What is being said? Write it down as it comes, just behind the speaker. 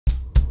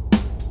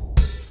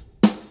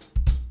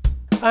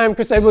I'm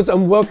Chris Edwards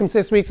and welcome to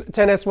this week's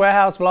Tennis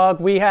Warehouse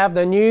vlog. We have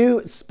the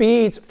new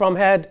speeds from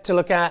HEAD to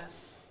look at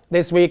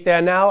this week.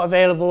 They're now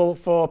available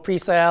for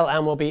pre-sale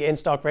and will be in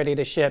stock ready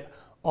to ship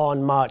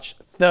on March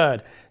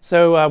 3rd.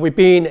 So we've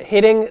been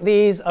hitting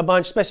these a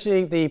bunch,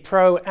 especially the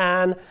Pro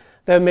and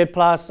the Mid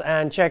Plus,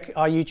 and check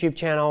our YouTube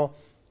channel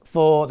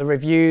for the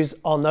reviews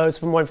on those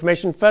for more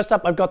information. First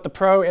up, I've got the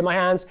Pro in my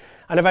hands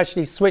and I've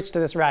actually switched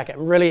to this racket.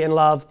 I'm really in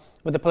love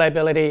with the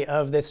playability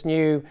of this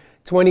new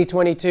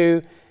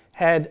 2022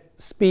 HEAD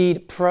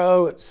Speed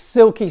Pro.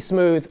 Silky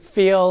smooth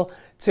feel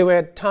to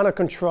it, ton of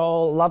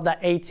control. Love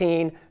that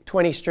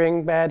 18-20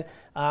 string bed.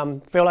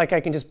 Feel like I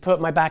can just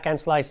put my backhand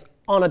slice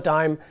on a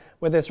dime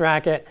with this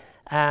racket,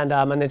 and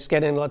then just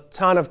getting a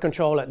ton of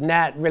control at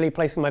net, really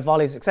placing my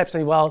volleys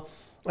exceptionally well.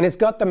 And it's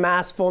got the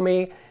mass for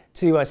me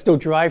to still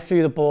drive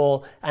through the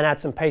ball and add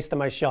some pace to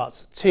my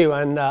shots too.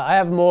 And I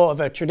have more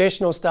of a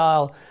traditional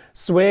style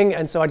swing,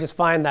 and so I just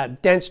find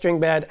that dense string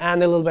bed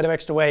and a little bit of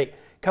extra weight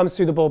comes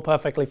through the ball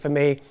perfectly for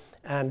me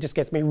and just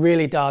gets me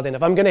really dialed in.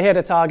 If I'm going to hit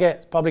a target,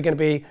 it's probably going to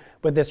be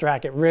with this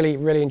racket. Really,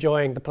 really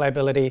enjoying the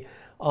playability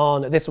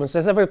on this one. So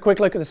let's have a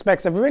quick look at the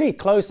specs. They're really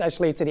close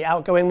actually to the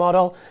outgoing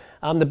model.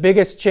 The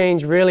biggest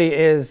change really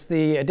is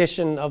the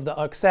addition of the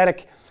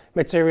oxalic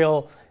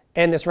material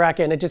in this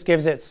racket, and it just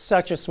gives it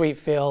such a sweet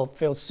feel.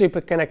 Feels super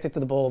connected to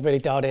the ball, really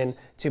dialed in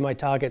to my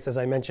targets as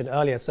I mentioned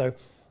earlier. So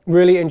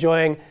really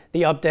enjoying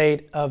the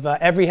update of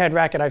every HEAD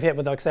racket I've hit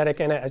with oxalic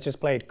in it has just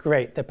played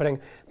great. They're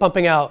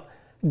pumping out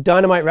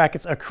dynamite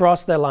rackets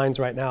across their lines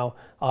right now,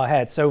 our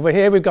HEAD. So over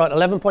here we've got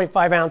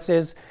 11.5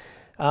 ounces,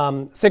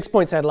 6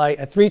 points headlight,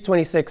 a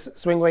 326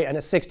 swing weight, and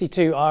a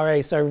 62 RA.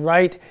 So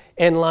right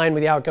in line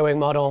with the outgoing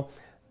model.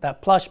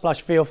 That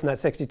plush feel from that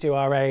 62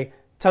 RA.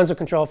 Tons of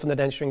control from the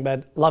dense string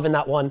bed. Loving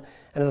that one.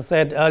 And as I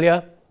said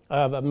earlier,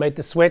 I've made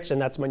the switch, and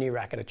that's my new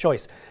racket of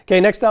choice.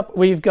 Okay, next up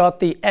we've got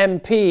the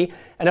MP.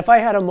 And if I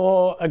had a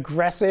more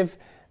aggressive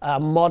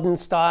modern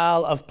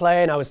style of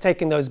play, and I was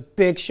taking those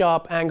big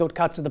sharp angled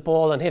cuts of the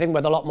ball and hitting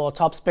with a lot more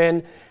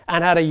topspin,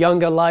 and had a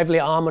younger lively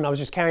arm and I was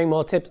just carrying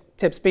more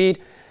tip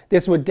speed,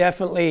 this would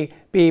definitely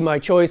be my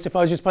choice. If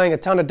I was just playing a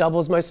ton of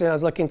doubles mostly, I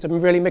was looking to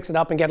really mix it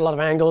up and get a lot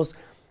of angles.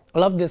 I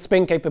love the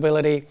spin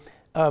capability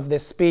of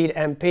this Speed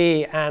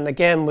MP, and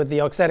again with the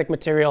oxalic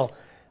material,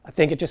 I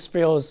think it just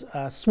feels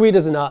sweet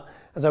as a nut,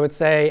 as I would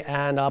say.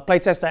 And our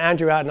playtester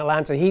Andrew out in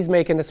Atlanta, he's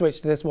making the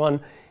switch to this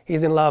one.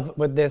 He's in love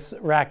with this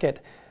racket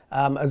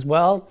as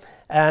well.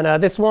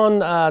 And this one,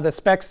 the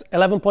specs,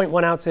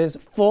 11.1 ounces,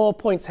 4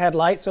 points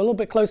headlight, so a little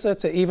bit closer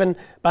to even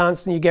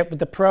balance than you get with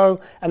the Pro,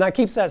 and that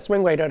keeps that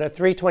swing weight at a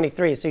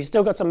 323, so you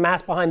still got some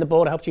mass behind the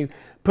ball to help you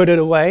put it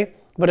away,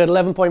 but at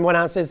 11.1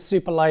 ounces,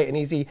 super light and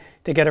easy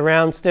to get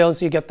around still,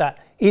 so you get that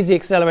easy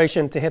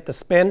acceleration to hit the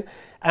spin,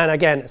 and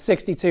again,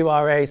 62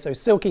 RA, so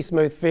silky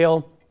smooth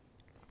feel.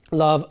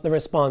 Love the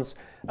response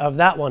of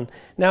that one.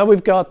 Now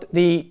we've got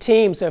the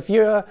team. So if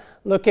you're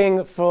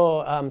looking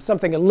for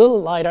something a little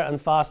lighter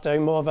and faster,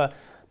 more of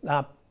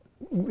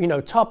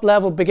a top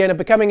level beginner,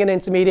 becoming an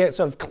intermediate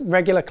sort of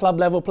regular club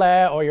level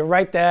player, or you're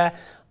right there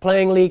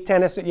playing league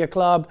tennis at your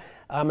club,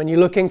 and you're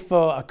looking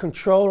for a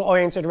control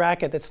oriented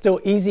racket that's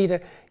still easy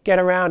to get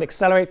around,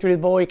 accelerate through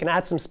the ball, you can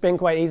add some spin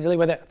quite easily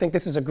with it. I think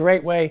this is a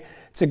great way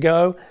to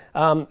go.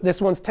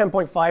 This one's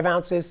 10.5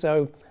 ounces,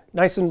 so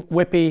nice and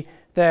whippy.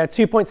 There,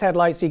 2 points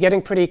headlight, so you're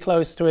getting pretty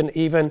close to an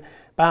even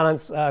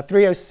balance.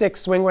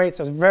 306 swing weight,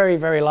 so it's very,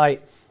 very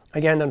light.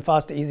 Again, and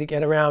fast, easy to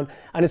get around.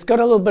 And it's got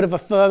a little bit of a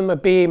firmer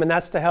beam, and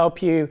that's to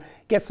help you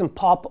get some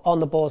pop on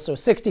the ball. So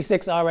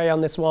 66 RA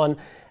on this one,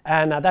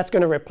 and that's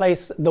going to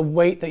replace the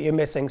weight that you're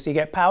missing. So you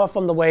get power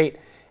from the weight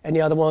and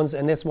the other ones,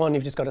 and this one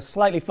you've just got a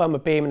slightly firmer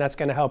beam, and that's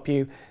going to help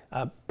you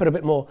put a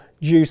bit more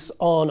juice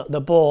on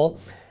the ball.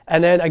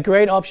 And then a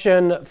great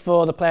option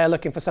for the player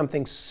looking for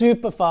something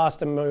super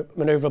fast and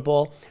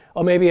maneuverable,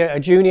 or maybe a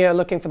junior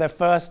looking for their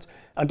first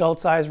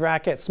adult-sized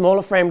racket,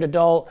 smaller framed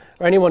adult,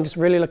 or anyone just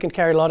really looking to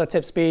carry a lot of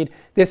tip speed.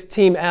 This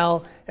Team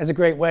L is a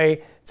great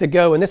way to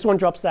go. And this one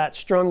drops that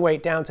strung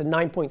weight down to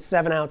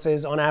 9.7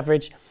 ounces on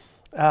average.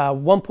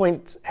 1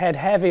 point head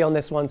heavy on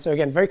this one, so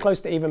again, very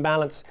close to even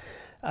balance.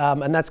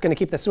 And that's going to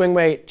keep the swing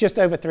weight just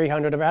over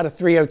 300, about a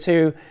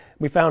 302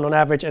 we found on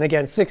average, and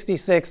again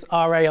 66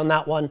 RA on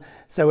that one,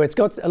 so it's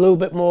got a little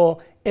bit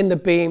more in the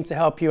beam to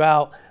help you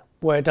out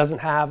where it doesn't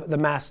have the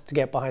mass to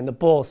get behind the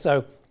ball.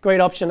 So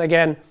great option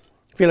again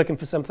if you're looking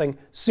for something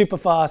super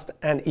fast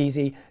and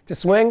easy to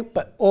swing.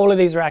 But all of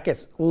these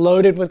rackets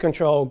loaded with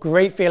control,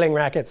 great feeling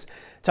rackets,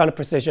 ton of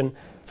precision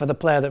for the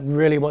player that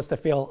really wants to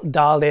feel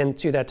dialed in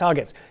to their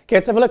targets. Okay,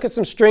 let's have a look at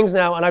some strings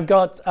now, and I've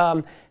got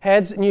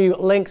HEAD's new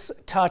Lynx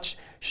Touch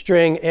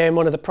string in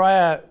one of the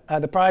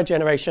prior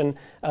generation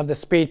of the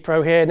Speed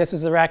Pro here, and this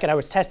is the racket I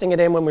was testing it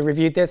in when we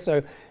reviewed this,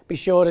 so be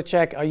sure to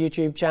check our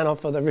YouTube channel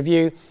for the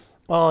review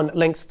on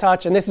Lynx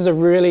Touch. And this is a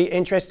really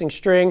interesting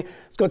string.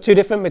 It's got two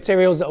different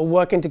materials that are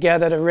working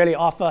together to really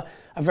offer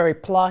a very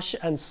plush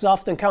and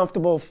soft and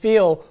comfortable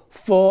feel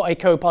for a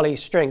co-poly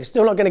string.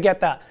 Still not going to get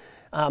that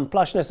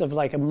plushness of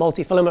like a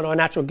multi-filament or a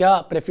natural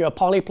gut, but if you're a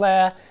poly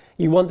player,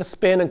 you want the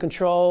spin and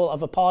control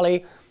of a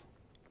poly,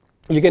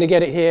 You're going to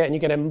get it here, and you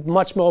get a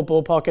much more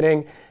ball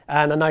pocketing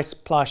and a nice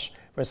plush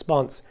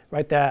response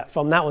right there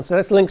from that one. So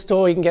that's Lynx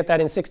Tour. You can get that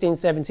in 16,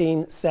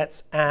 17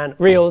 sets and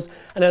reels.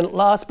 And then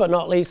last but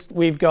not least,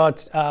 we've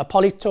got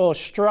Poly Tour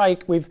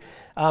Strike. We've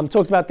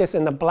talked about this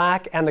in the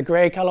black and the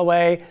gray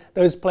colorway.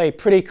 Those play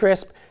pretty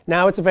crisp.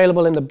 Now it's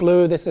available in the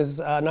blue. This is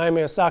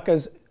Naomi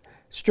Osaka's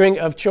string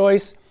of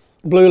choice.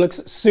 Blue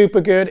looks super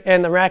good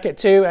in the racket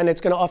too, and it's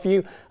going to offer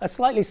you a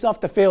slightly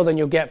softer feel than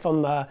you'll get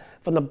from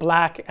the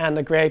black and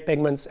the gray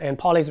pigments and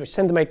polys, which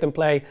tend to make them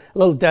play a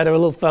little deader, a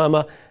little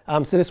firmer.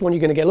 So this one you're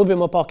going to get a little bit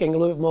more pocketing, a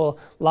little bit more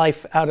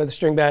life out of the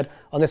string bed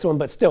on this one,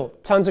 but still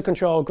tons of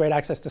control, great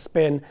access to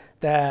spin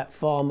there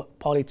from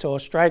Poly Tour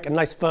Strike, a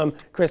nice firm,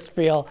 crisp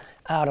feel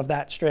out of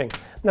that string.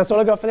 And that's all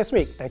I got for this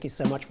week. Thank you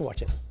so much for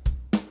watching.